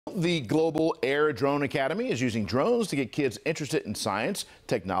The Global Air Drone Academy is using drones to get kids interested in science,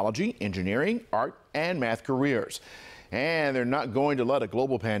 technology, engineering, art, and math careers. And they're not going to let a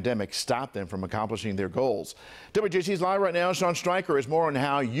global pandemic stop them from accomplishing their goals. WJZ's live right now. Sean Stryker has more on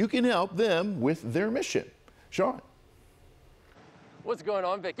how you can help them with their mission. Sean. What's going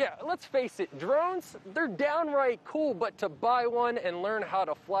on, Vic? Yeah, let's face it, drones, they're downright cool, but to buy one and learn how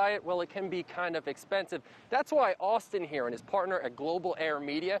to fly it, well, it can be kind of expensive. That's why Austin here and his partner at Global Air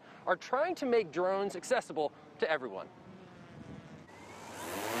Media are trying to make drones accessible to everyone.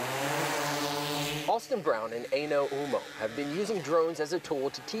 Austin Brown and Aino Umo have been using drones as a tool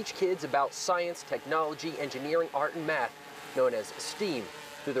to teach kids about science, technology, engineering, art, and math, known as STEAM,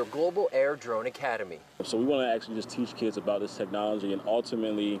 through their Global Air Drone Academy. So we want to actually just teach kids about this technology and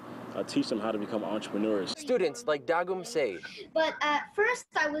ultimately teach them how to become entrepreneurs. Students like Dagum Said. But at first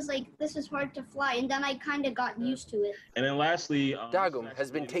I was like, this is hard to fly, and then I kind of got used to it. And then lastly, Dagum has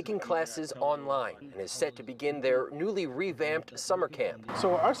been taking classes online and is set to begin their newly revamped summer camp.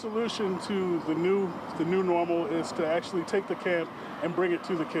 So our solution to the new normal is to actually take the camp and bring it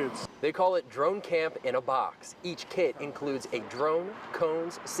to the kids. They call it Drone Camp in a Box. Each kit includes a drone,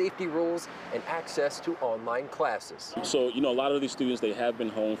 cones, safety rules, and access to online classes. So, a lot of these students, they have been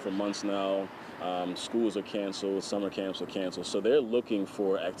home for months now. Schools are canceled, summer camps are canceled, so they're looking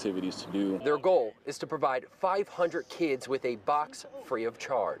for activities to do. Their goal is to provide 500 kids with a box free of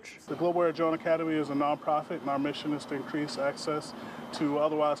charge. The Global Air Drone Academy is a nonprofit, and our mission is to increase access to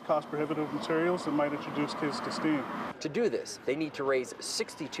otherwise cost-prohibitive materials that might introduce kids to STEAM. To do this, they need to raise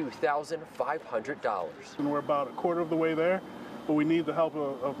 $62,500. And we're about a quarter of the way there, but we need the help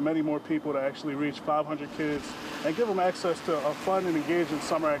of many more people to actually reach 500 kids and give them access to a fun and engaging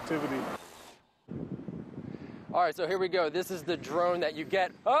summer activity. All right, so here we go. This is the drone that you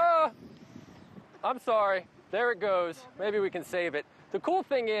get. Ah! I'm sorry. There it goes. Maybe we can save it. The cool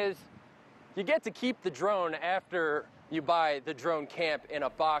thing is you get to keep the drone after you buy the Drone Camp in a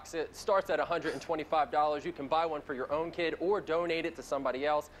box. It starts at $125. You can buy one for your own kid or donate it to somebody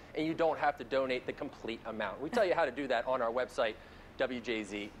else, and you don't have to donate the complete amount. We tell you how to do that on our website,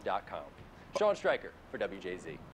 WJZ.com. Sean Stryker for WJZ.